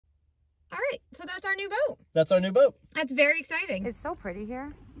right, so that's our new boat. That's our new boat. That's very exciting. It's so pretty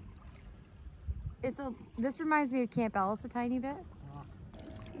here. This reminds me of Camp Ellis a tiny bit.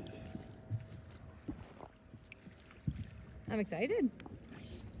 I'm excited.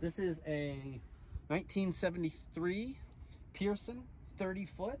 This is a 1973 Pearson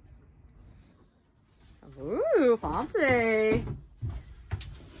 30-foot. Ooh, fancy.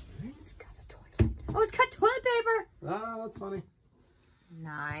 It's got a toilet. Oh, it's got toilet paper. Oh, that's funny.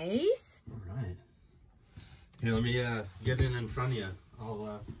 Nice. All right. Here, let me get in front of you.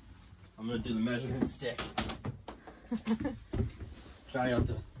 I'm gonna do the measuring stick. Try out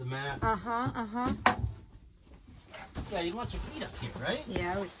the mats. Yeah, you'd want your feet up here, right?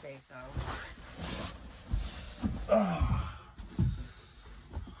 Yeah, I would say so. Oh.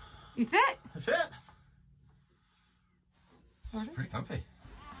 You fit? I fit. It's pretty comfy.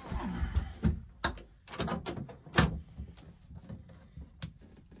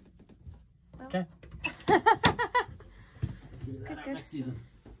 Okay. Do that out next season.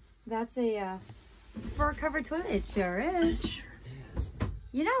 That's a fur-covered toilet. It sure is. It sure is.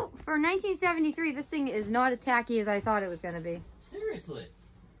 You know, for 1973, this thing is not as tacky as I thought it was going to be. Seriously.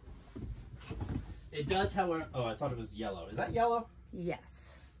 It does, however... Oh, I thought it was yellow. Is that yellow? Yes.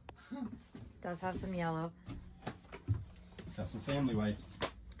 Does have some yellow. Got some family wipes.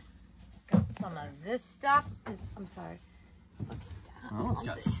 Got some of this stuff. I'm sorry. Oh, it's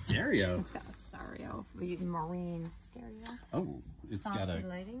got a stereo. It's got a stereo. Marine stereo. Oh, it's got a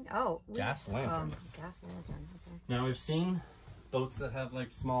lighting. Oh, gas lantern. Gas lantern. Okay. Now, I've seen boats that have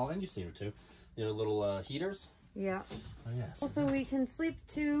like small, and you've seen it too, you know, little heaters. Yeah. Oh, yes. Well, so we can sleep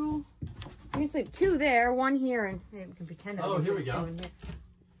two. We can sleep two there, one here, and we can pretend that. Oh, here we go.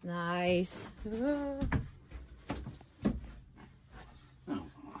 Nice. Oh,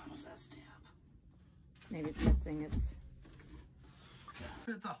 what was that stamp? Maybe it's missing.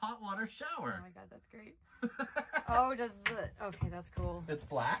 It's a hot water shower. Oh my god, that's great. Oh, does it? Okay, that's cool. It's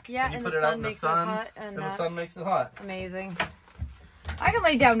black. Yeah, and you and put the it out sun in the makes sun, it hot, and the sun makes it hot. Amazing. I can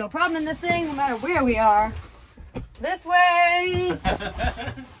lay down no problem in this thing, no matter where we are. This way.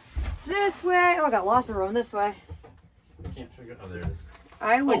 This way. Oh, I got lots of room this way. I can't figure. Oh, there it is.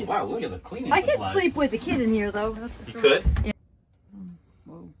 I would. Oh wow, look at the cleaning I supplies. could sleep with a kid in here though. That's for You sure. could? Yeah.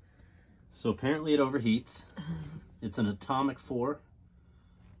 Whoa. So apparently it overheats. It's an atomic 4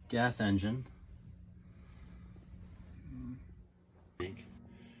 gas engine.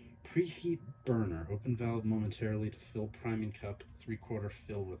 Preheat burner. Open valve momentarily to fill priming cup. 3/4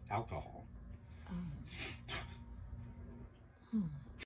 fill with alcohol. Oh.